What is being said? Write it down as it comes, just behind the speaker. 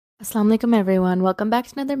Assalamu alaikum everyone. Welcome back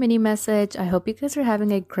to another mini message. I hope you guys are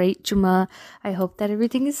having a great Jummah. I hope that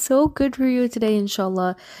everything is so good for you today,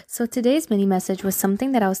 inshallah. So today's mini message was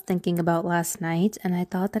something that I was thinking about last night and I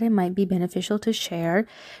thought that it might be beneficial to share.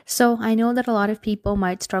 So I know that a lot of people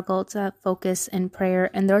might struggle to focus in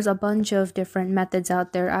prayer, and there's a bunch of different methods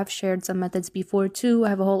out there. I've shared some methods before too. I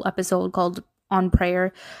have a whole episode called on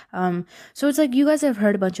prayer. So it's like you guys have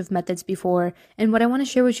heard a bunch of methods before, and what I want to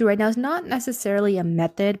share with you right now is not necessarily a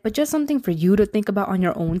method, but just something for you to think about on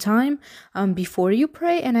your own time before you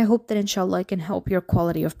pray, and I hope that inshallah it can help your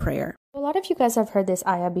quality of prayer. A lot of you guys have heard this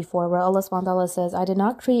ayah before where Allah subhanahu wa ta'ala says, I did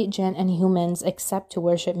not create jinn and humans except to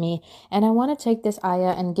worship me. And I want to take this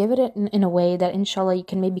ayah and give it in a way that inshallah you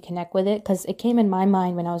can maybe connect with it, because it came in my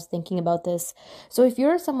mind when I was thinking about this. So if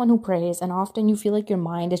you're someone who prays and often you feel like your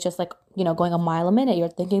mind is just like, going a mile a minute, you're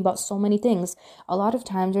thinking about so many things. A lot of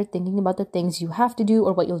times you're thinking about the things you have to do,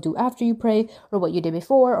 or what you'll do after you pray, or what you did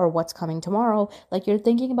before, or what's coming tomorrow. Like you're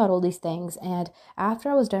thinking about all these things. And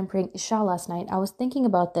after I was done praying Isha last night, I was thinking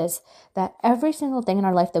about this, that every single thing in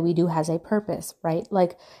our life that we do has a purpose, right?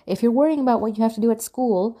 Like if you're worrying about what you have to do at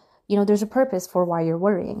school, there's a purpose for why you're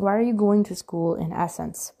worrying. Why are you going to school in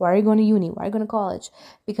essence? Why are you going to uni? Why are you going to college?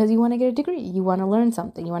 Because you want to get a degree. You want to learn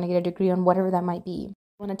something. You want to get a degree on whatever that might be.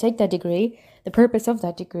 You want to take that degree. The purpose of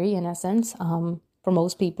that degree, in essence, for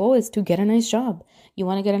most people is to get a nice job. You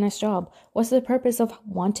want to get a nice job. What's the purpose of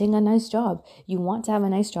wanting a nice job? You want to have a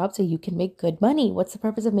nice job so you can make good money. What's the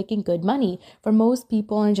purpose of making good money? For most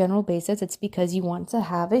people on a general basis, it's because you want to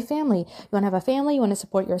have a family. You want to have a family, you want to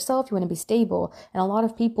support yourself, you want to be stable. And a lot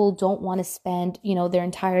of people don't want to spend, their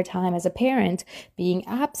entire time as a parent being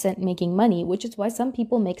absent making money, which is why some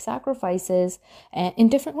people make sacrifices in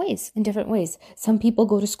different ways. Some people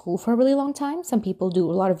go to school for a really long time. Some people do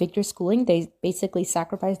a lot of vigorous schooling. They basically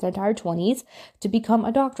sacrifice their entire 20s to become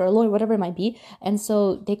a doctor, a lawyer, whatever it might be. And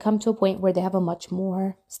so they come to a point where they have a much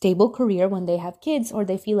more stable career when they have kids, or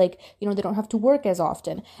they feel like, they don't have to work as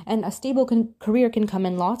often. And a stable career can come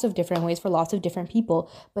in lots of different ways for lots of different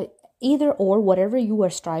people. But either or, whatever you are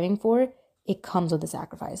striving for, it comes with a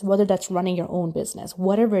sacrifice. Whether that's running your own business,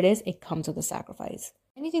 whatever it is, it comes with a sacrifice.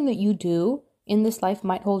 Anything that you do in this life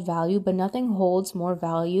might hold value, but nothing holds more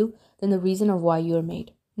value than the reason of why you are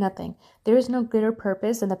made. Nothing. There is no greater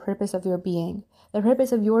purpose than the purpose of your being. The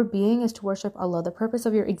purpose of your being is to worship Allah. The purpose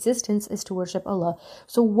of your existence is to worship Allah.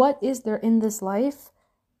 So what is there in this life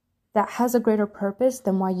that has a greater purpose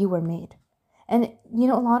than why you were made? And,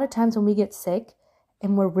 a lot of times when we get sick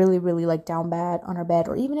and we're really, really like down bad on our bed,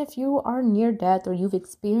 or even if you are near death or you've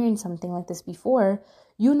experienced something like this before,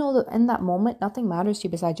 you know that in that moment, nothing matters to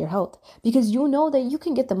you besides your health, because you know that you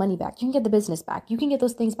can get the money back, you can get the business back, you can get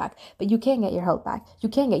those things back, but you can't get your health back. You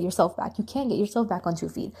can't get yourself back. You can't get yourself back on 2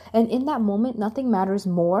 feet. And in that moment, nothing matters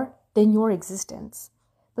more than your existence.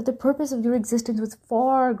 But the purpose of your existence was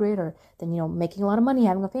far greater than, making a lot of money,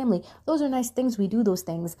 having a family. Those are nice things. We do those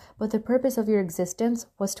things. But the purpose of your existence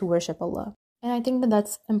was to worship Allah. And I think that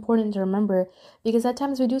that's important to remember, because at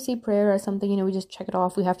times we do see prayer as something, we just check it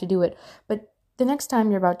off. We have to do it. But the next time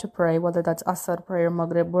you're about to pray, whether that's Asr prayer,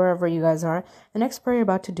 Maghrib, wherever you guys are, the next prayer you're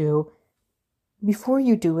about to do, before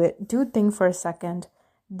you do it, do think for a second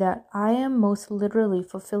that I am most literally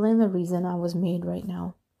fulfilling the reason I was made right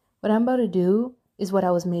now. What I'm about to do is what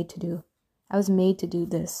I was made to do. I was made to do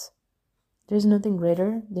this. There's nothing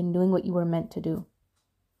greater than doing what you were meant to do.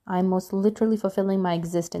 I'm most literally fulfilling my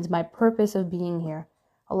existence, my purpose of being here.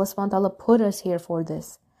 Allah subhanahu wa ta'ala put us here for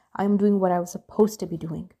this. I'm doing what I was supposed to be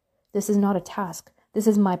doing. This is not a task. This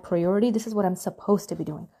is my priority. This is what I'm supposed to be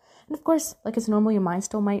doing. And of course, like it's normal, your mind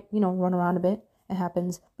still might, run around a bit. It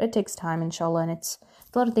happens, but it takes time, inshallah. And it's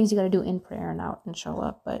a lot of things you got to do in prayer and out,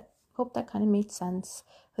 inshallah. But hope that kind of made sense.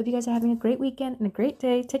 Hope you guys are having a great weekend and a great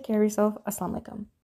day. Take care of yourself. Assalamu alaikum.